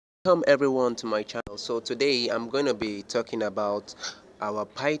Welcome everyone to my channel. So today I'm going to be talking about our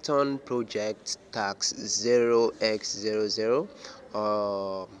Python project tax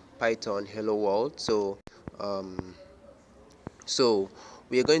 0x00 Python hello world. Um, so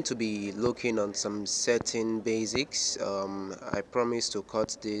we are going to be looking on some certain basics. I promise to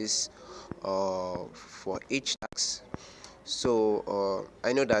cut this for each tax. So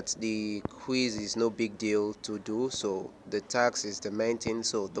I know that the quiz is no big deal to do, so the tax is the main thing.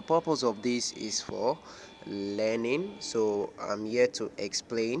 So the purpose of this is for learning. So I'm here to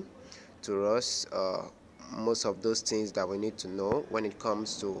explain to us most of those things that we need to know when it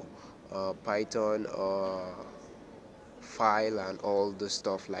comes to Python file and all the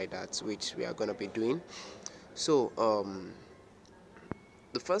stuff like that, which we are going to be doing. So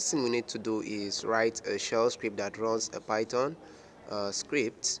the first thing we need to do is write a shell script that runs a Python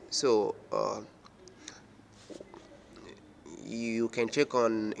script. So you can check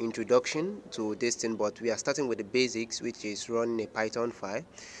on introduction to this thing, but we are starting with the basics, which is running a Python file.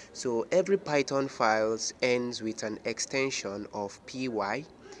 So every Python file ends with an extension of py.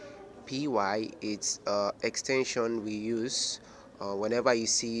 It's extension we use whenever you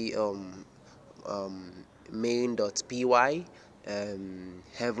see main.py,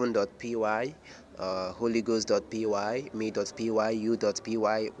 heaven.py, holyghost.py, me.py,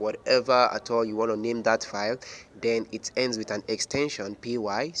 you.py, whatever at all you want to name that file, then it ends with an extension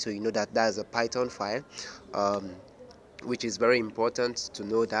py, so you know that that's a Python file, which is very important to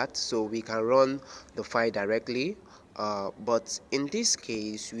know that, so we can run the file directly. But in this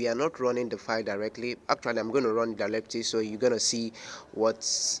case we are not running the file directly. Actually, I'm going to run it directly, so you're going to see what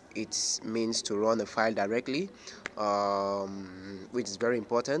it means to run a file directly, which is very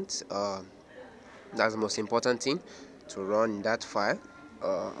important. That's the most important thing, to run that file.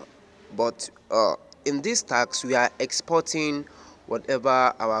 But in this task we are exporting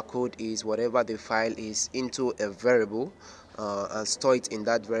whatever our code is, whatever the file is, into a variable and store it in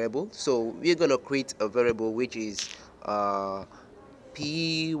that variable. So we're going to create a variable which is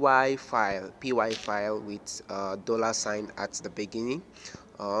py file with $sign at the beginning.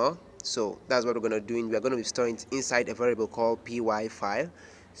 So that's what we're going to do. We are going to be storing it inside a variable called py file.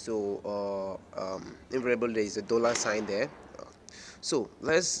 So in variable there is a $sign there. So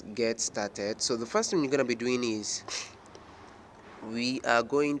let's get started. So the first thing we're going to be doing is we are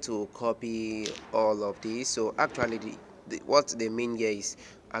going to copy all of these. So actually what they mean here is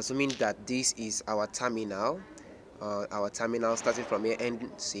assuming that this is our terminal, starting from here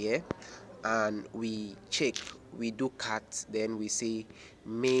ends here, and we check, we do cat, then we say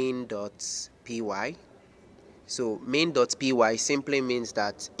main.py. So main.py simply means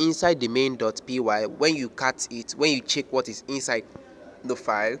that inside the main.py, when you cat it, when you check what is inside the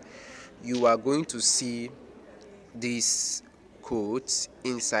file, you are going to see these codes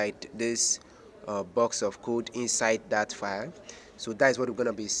inside this box of code inside that file. So that is what we're going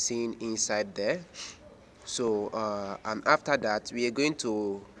to be seeing inside there. So and after that we are going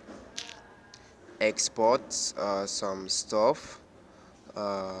to export some stuff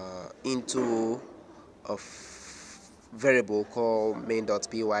into a variable called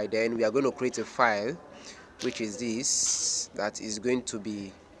main.py. Then we are going to create a file, which is this, that is going to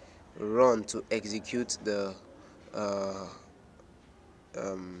be run to execute the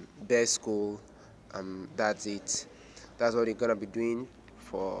best school. That's it. That's what you're gonna be doing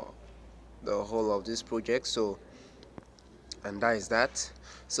for the whole of this project. So, and that is that.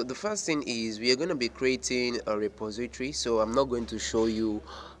 So the first thing is we are going to be creating a repository. So I'm not going to show you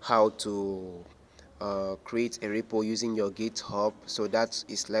how to create a repo using your GitHub, so that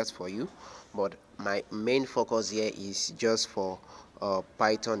is left for you, but my main focus here is just for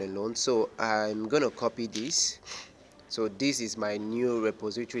Python alone. So I'm going to copy this. So this is my new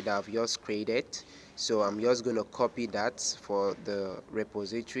repository that I've just created, so I'm just going to copy that for the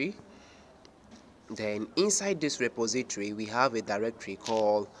repository. Then inside this repository we have a directory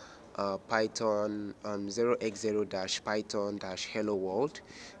called Python 0x0-python-hello world.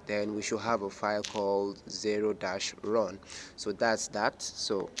 Then we should have a file called 0-run. So that's that.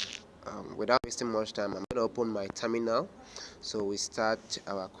 So without wasting much time, I'm going to open my terminal. So we start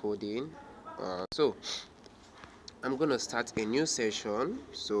our coding. So I'm going to start a new session.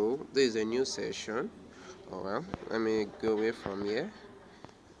 So this is a new session. Oh well, let me go away from here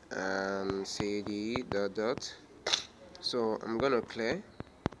and cd dot. So I'm gonna clear.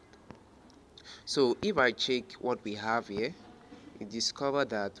 So if I check what we have here, you discover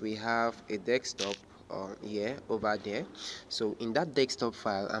that we have a desktop here over there. So in that desktop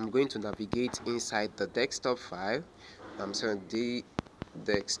file, I'm going to navigate inside the desktop file. So the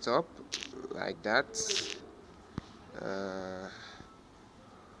desktop, like that.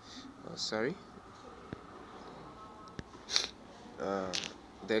 sorry,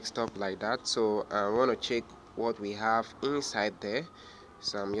 desktop like that. So I want to check what we have inside there.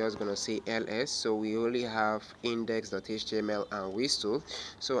 So I'm just gonna say ls. So we only have index.html and whistle.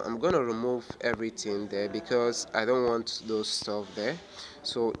 So I'm gonna remove everything there because I don't want those stuff there.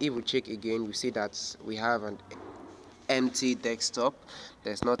 So if we check again, we see that we have an empty desktop.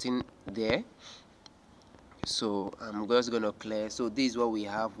 There's nothing there. So I'm just gonna clear. So this is what we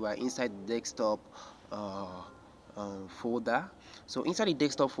have. We are inside the desktop folder. So inside the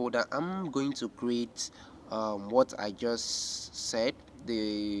desktop folder, I'm going to create what I just said,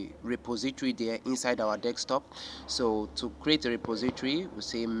 the repository there inside our desktop. So to create a repository, we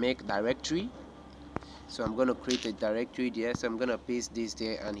say make directory. So I'm going to create a directory there. So I'm going to paste this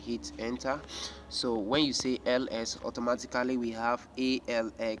there and hit enter. So when you say ls, automatically we have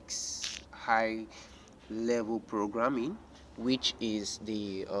ALX high level programming, which is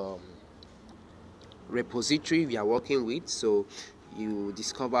the repository we are working with. So you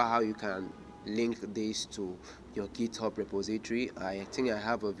discover how you can link this to your GitHub repository. I think I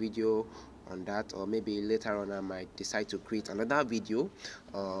have a video on that, or maybe later on I might decide to create another video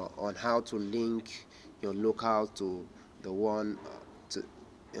on how to link your local to the one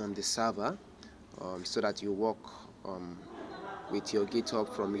on the server, so that you work with your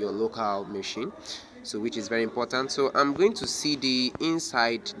GitHub from your local machine, so which is very important. So I'm going to cd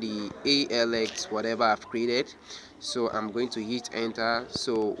inside the ALX whatever I've created. So I'm going to hit enter.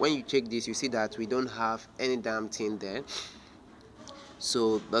 So when you check this, you see that we don't have any damn thing there.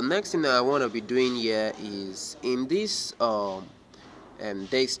 So the next thing that I want to be doing here is in this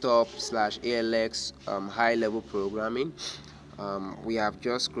desktop slash ALX high level programming we have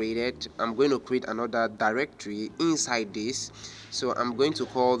just created. I'm going to create another directory inside this. So I'm going to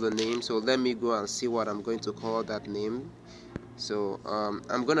call the name. So let me go and see what I'm going to call that name. So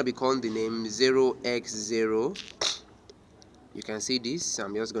I'm going to be calling the name 0x0. You can see this.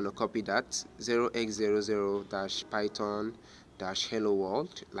 I'm just going to copy that 0x00-python-hello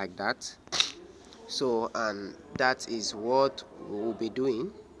world like that. So and that is what we'll be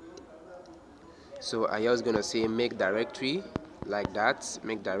doing. So I'm just gonna say make directory like that,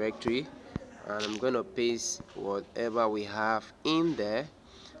 make directory, and I'm gonna paste whatever we have in there,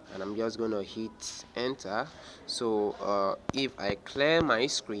 and I'm just gonna hit enter. So if I clear my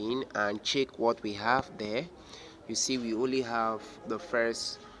screen and check what we have there, you see we only have the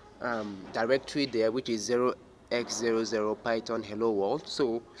first directory there, which is 0x00 python hello world.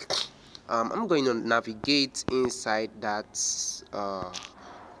 So I'm going to navigate inside that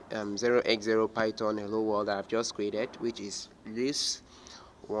 0x0 python hello world that I've just created, which is this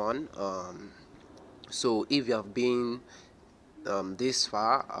one. So if you have been this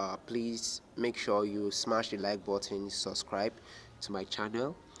far, please make sure you smash the like button, subscribe to my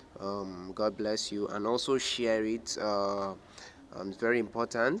channel. God bless you, and also share it. It's very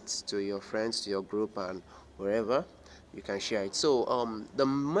important to your friends, to your group, and wherever you can share it. So the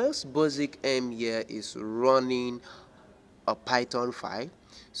most basic aim here is running a Python file.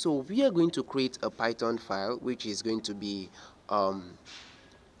 So we are going to create a Python file which is going to be I'm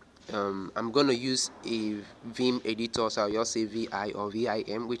going to use a Vim editor, so I'll just say VI or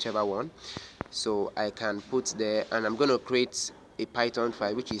VIM, whichever one. So I can put there, and I'm going to create a Python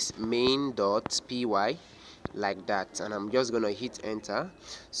file which is main.py like that, and I'm just going to hit enter.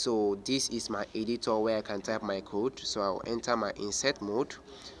 So this is my editor where I can type my code. So I'll enter my insert mode,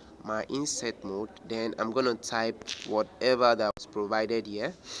 then I'm going to type whatever that was provided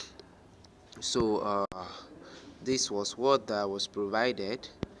here. So this was what that was provided,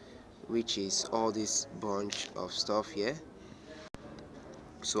 which is all this bunch of stuff here.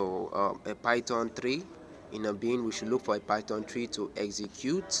 So a Python 3 in a bin, we should look for a Python 3 to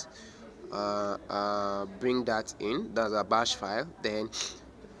execute. Bring that in, that's a bash file. Then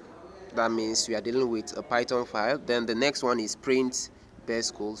that means we are dealing with a Python file. Then the next one is print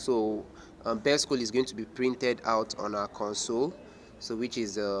best code. So best code is going to be printed out on our console, so which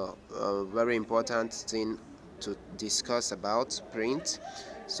is a very important thing to discuss about print.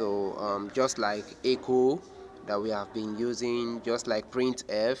 So just like echo that we have been using, just like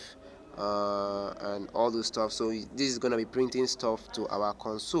printf and all those stuff. So this is going to be printing stuff to our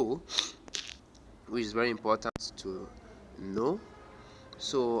console, which is very important to know.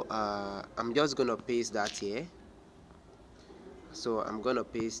 So I'm just gonna paste that here. So I'm gonna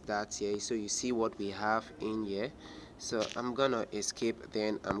paste that here, so you see what we have in here. So I'm gonna escape,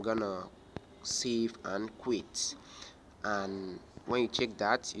 then I'm gonna save and quit. And when you check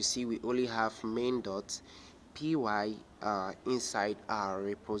that, you see we only have main.py inside our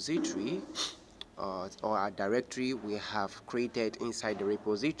repository. or a directory we have created inside the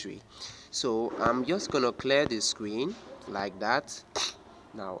repository. So I'm just gonna clear the screen like that.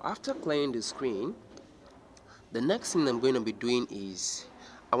 Now after clearing the screen, the next thing I'm going to be doing is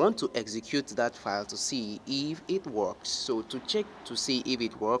I want to execute that file to see if it works. So to check to see if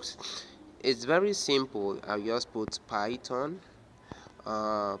it works, it's very simple. I'll just put Python,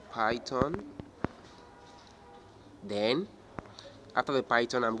 then after the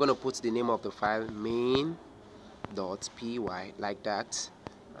Python, I'm going to put the name of the file main.py like that,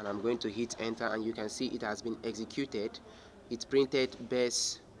 and I'm going to hit enter, and you can see it has been executed. It printed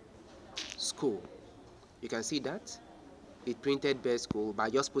best school. You can see that it printed best school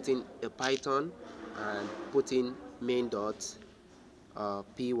by just putting a Python and putting main.py.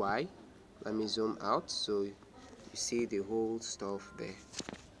 Let me zoom out so you see the whole stuff there.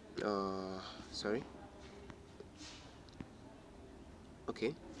 Sorry.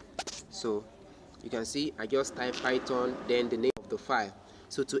 Okay, so you can see I just type Python, then the name of the file.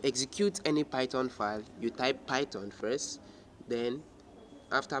 So to execute any Python file, you type Python first, then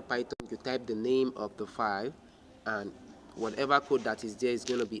after Python you type the name of the file, and whatever code that is there is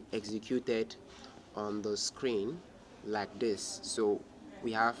going to be executed on the screen like this. So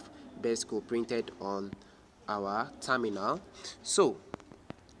we have best code printed on our terminal. So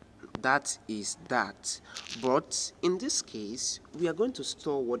that is that. But in this case, we are going to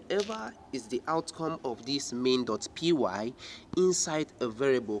store whatever is the outcome of this main.py inside a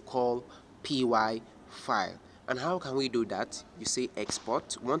variable called py file. And how can we do that? You say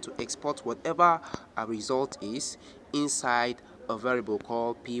export. We want to export whatever a result is inside a variable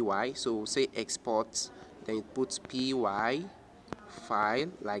called py. So say export, then you put py file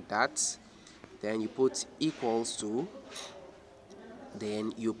like that, then you put equals to,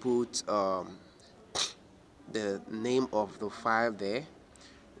 then you put the name of the file there,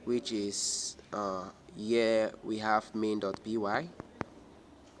 which is here we have main.py,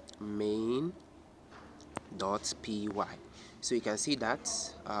 main.py. So you can see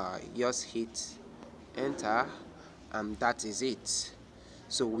that just hit enter, and that is it.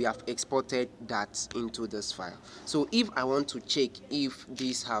 So we have exported that into this file. So if I want to check if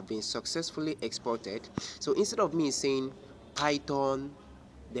these have been successfully exported, so instead of me saying Python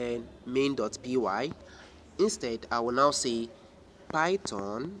then main.py, instead I will now say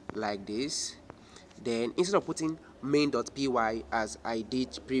Python like this, then instead of putting main.py as I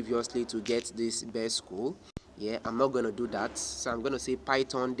did previously to get this best school, yeah, I'm not going to do that. So I'm going to say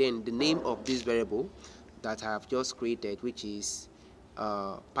Python, then the name of this variable that I have just created, which is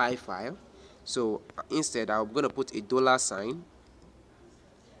py file. So instead I'm going to put a $sign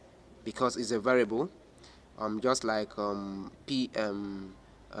because it's a variable, just like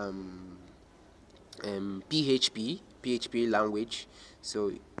PHP language.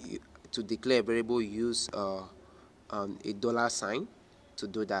 So to declare a variable, you use a $sign to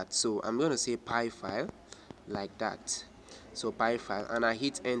do that. So I'm going to say py file like that. So py file, and I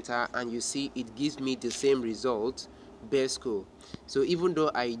hit enter, and you see it gives me the same result, best score. So even though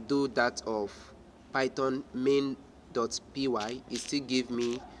I do that of Python main.py, it still give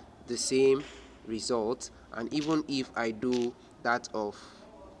me the same result. And even if I do that of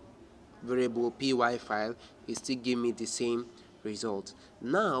variable py file, it still give me the same result.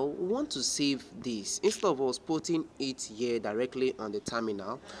 Now we want to save this. Instead of us putting it here directly on the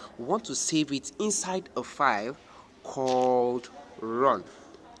terminal, we want to save it inside a file called run,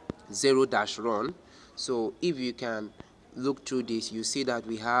 --run. So if you can look through this, you see that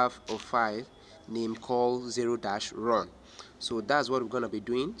we have a file named called --run. So that's what we're going to be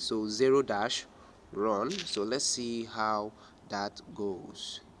doing. So --run. So let's see how that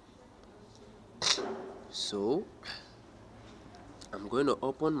goes. So I'm going to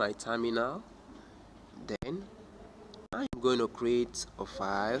open my terminal, then I'm going to create a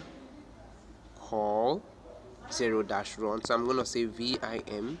file called --run. So I'm going to say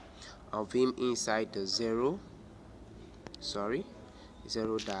vim, I'll vim inside the 0-run,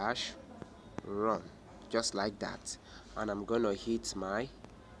 just like that, and I'm going to hit my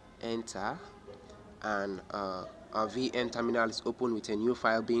enter, and our VM terminal is open with a new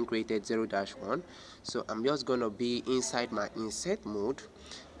file being created, --1. So I'm just going to be inside my insert mode.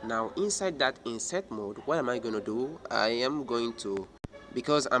 Now inside that insert mode, what am I going to do? I am going to,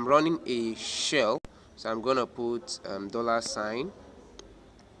 because I'm running a shell, so I'm going to put $sign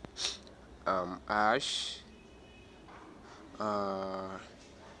hash.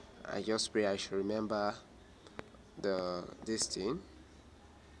 I just pray I should remember this thing,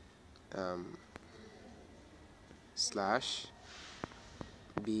 slash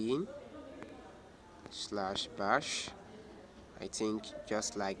bin slash bash, I think,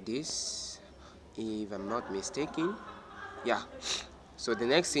 just like this. if I'm not mistaken. Yeah. So the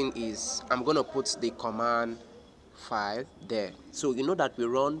next thing is I'm gonna put the command file there. So you know that we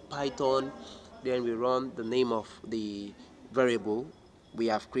run Python, then we run the name of the variable we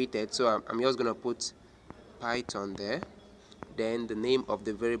have created. So I'm just gonna put Python there, then the name of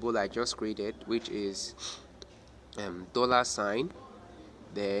the variable I just created, which is dollar sign,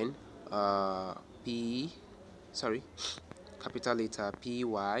 then p sorry capital letter py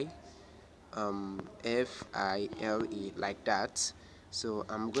file, like that. So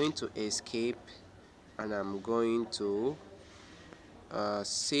I'm going to escape and I'm going to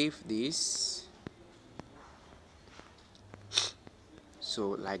save this, so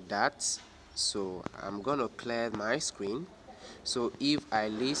like that. So I'm gonna clear my screen. So if I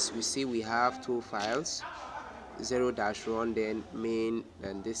list, we see we have two files, 0-1, then main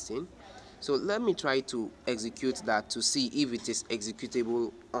and this thing. So let me try to execute that to see if it is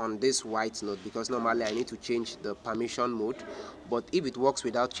executable on this white node, because normally I need to change the permission mode, but if it works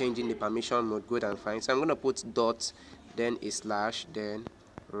without changing the permission mode, good and fine. So I'm going to put dot, then a slash, then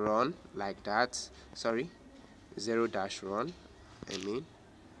run, like that. Sorry, 0-run,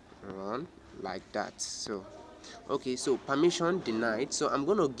 run, like that. So okay, so permission denied, so I'm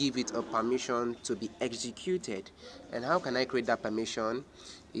going to give it a permission to be executed. And how can I create that permission?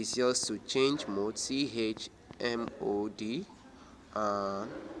 It's just to change mode, chmod,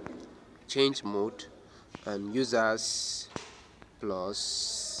 change mode, users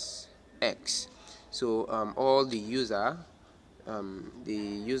plus x. So all the user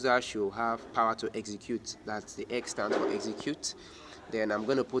should have power to execute. That's the x stands for execute. Then I'm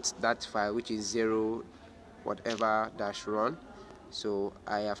going to put that file, which is 0 whatever dash run. So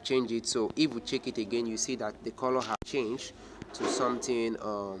I have changed it. So if we check it again, you see that the color has changed to something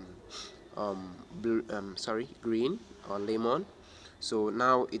blue, green or lemon. So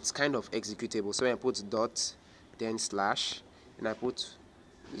now it's kind of executable. So I put dot, then slash, and I put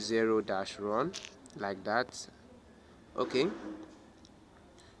 0-run, like that. Okay,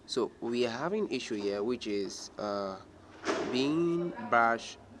 so we are having issue here, which is being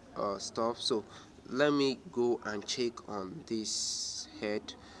bash stuff. So let me go and check on this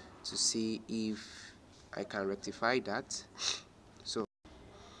head to see if I can rectify that. So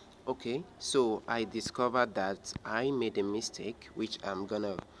okay, so I discovered that I made a mistake, which I'm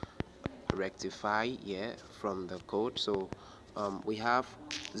gonna rectify here from the code. So we have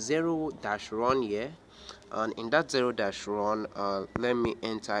 0-run here, and in that 0-run, let me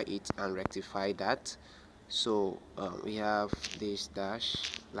enter it and rectify that. So we have this dash,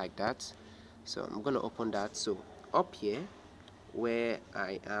 like that. So I'm gonna open that. So up here where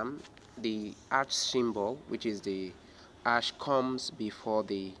I am, the hash symbol, which is the hash, comes before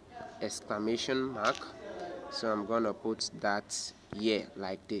the exclamation mark. So I'm gonna put that here,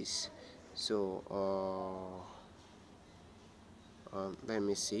 like this. So let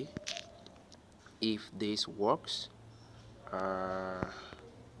me see if this works.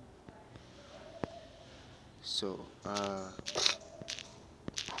 So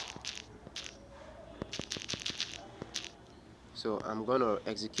I'm gonna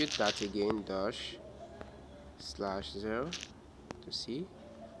execute that again, dash slash 0 to see.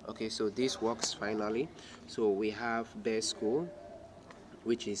 Okay, so this works finally. So we have best school,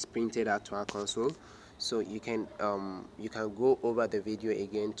 which is printed out to our console. So you can go over the video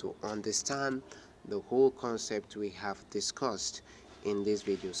again to understand the whole concept we have discussed in this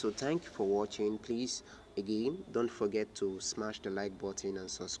video. So thank you for watching. Please, again, don't forget to smash the like button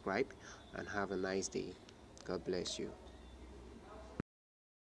and subscribe, and have a nice day. God bless you.